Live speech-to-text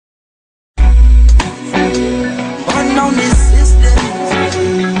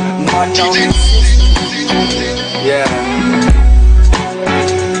Run down the system. Yeah.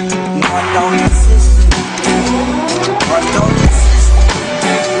 Run down the system. Run down the system.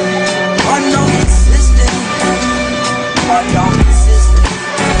 Run down the system. Run down the system.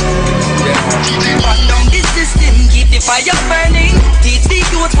 Yeah. Run down the system. Keep the fire burning. Teach the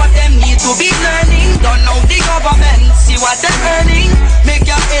youth what them need to be learning. Don't know the government, see what they're earning. Make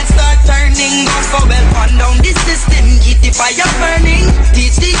your head start turning. Go so well. Run down the system. Keep the fire burning.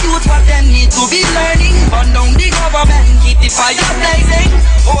 Teach the youth what them need to be learning. Run down the government. Keep the fire blazing.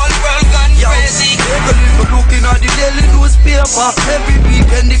 Whole world gone crazy. Looking at the daily newspaper. Every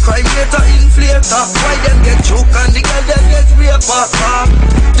weekend the crime rate a inflator. Why them get choked and the girl them get raper?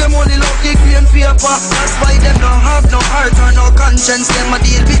 Them only love the green paper. That's why them don't have no heart or no conscience. Them a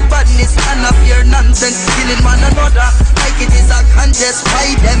deal with badness and a pure nonsense. Killing one another like it is a contest.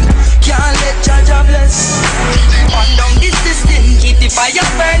 Why them can't let Jaja bless? Run down the system, keep the fire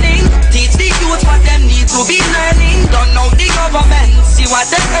burning. Teach the youth what them need to be learning. Don't know the government, see what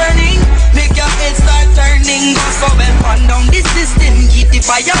they're earning. Make your head start turning. Go so well. Run down the system, keep the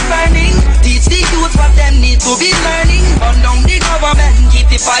fire burning. Teach the youth what them need to be learning. Run down the government, keep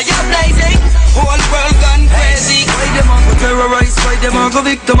the fire blazing. Whole world gone crazy. Why them a go terrorize? Why them a go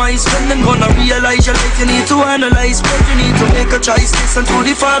victimize? When them gonna realize your life, you need to analyze. But you need to make a choice. Listen to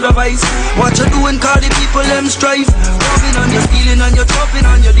the father voice. What you doing? Call the people them strife. Robbing on your stealing and you're chopping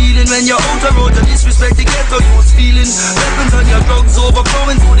and you're dealing. When you're out the road, you disrespect the ghetto youth feeling. Weapons on your drugs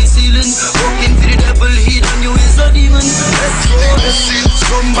overflowing through the ceiling. Working for the devil, he done you is a demon. Let's go, let's see.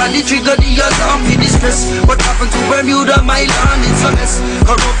 Somebody trigger the alarm for distress. What happened to Bermuda, my land, it's a mess.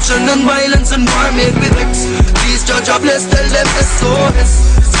 Corruption and violence and war make me vex. Please judge a bless, tell them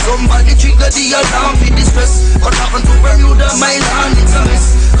SOS. Somebody trigger the alarm for distress. What happened to Bermuda, my land, it's a mess.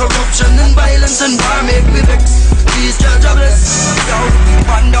 Corruption and violence and war make me vex. Please judge a bless. Yo,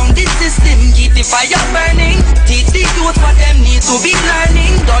 run down the system, keep the fire burning. Teach the youth what them need to be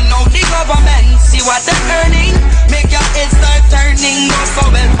learning. Don't know the government, see what they're earning. Make your head start turning. Go so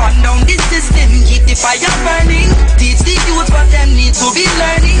well. Run down the system, keep the fire burning. Teach the youth what them need to be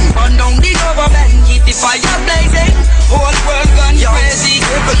learning. Run down the government, keep the fire blazing. Whole world gone crazy.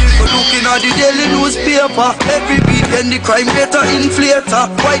 Looking at the daily newspaper. Every weekend the crime rate a inflator.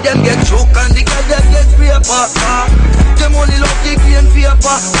 Why them get choked and the girl them get raper? Them only love the green paper.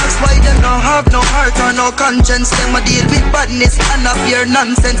 That's why them don't have no heart or no conscience. Them a deal with badness and a pure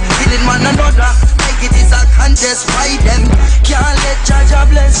nonsense. Killing one another like it is a contest. Why them can't let Jaja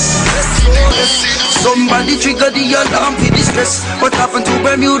bless? Let's go, let's see. Somebody trigger the alarm for distress. What happened to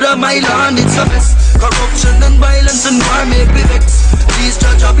Bermuda, my land, it's a mess. Corruption and violence and war make me vex. Please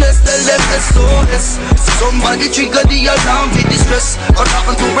judge a bless, tell them SOS. Somebody trigger the alarm for distress. What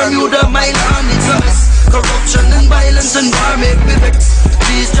happened to Bermuda, my land, it's a mess. Corruption and violence and war make me vex.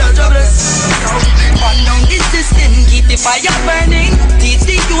 Please judge a bless. Run down the system, keep the fire burning. Teach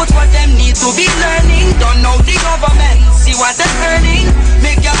the youth what them need to be learning. Don't know the government, see what they're